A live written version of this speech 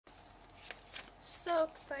so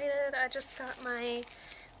excited. I just got my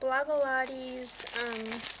Blogilates,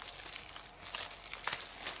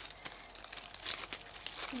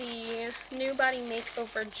 the New Body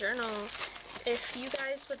Makeover journal. If you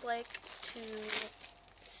guys would like to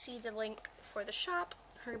see the link for the shop,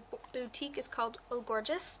 her boutique is called Oh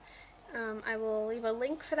Gorgeous. I will leave a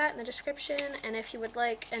link for that in the description, and if you would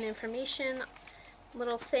like an information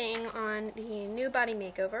little thing on the New Body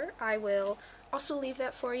Makeover, I will also leave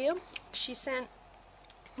that for you. She sent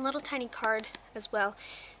a little tiny card as well,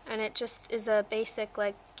 and it just is a basic,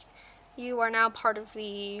 like, you are now part of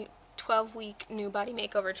the 12-week New Body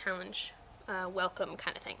Makeover challenge, welcome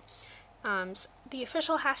kind of thing. So the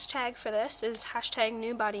official hashtag for this is hashtag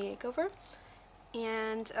New Body Makeover,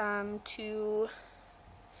 and to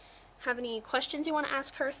have any questions you want to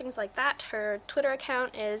ask her, things like that, her Twitter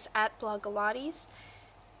account is @Blogilates,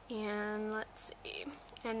 and let's see,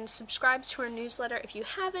 and subscribes to her newsletter if you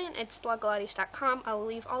haven't. It's blogilates.com. I will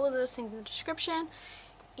leave all of those things in the description.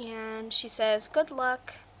 And she says, good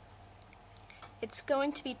luck. It's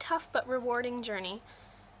going to be tough but rewarding journey.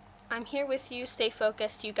 I'm here with you. Stay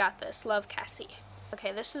focused. You got this. Love, Cassey.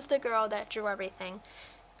 Okay, this is the girl that drew everything.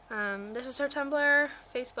 This is her Tumblr,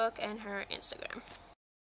 Facebook, and her Instagram.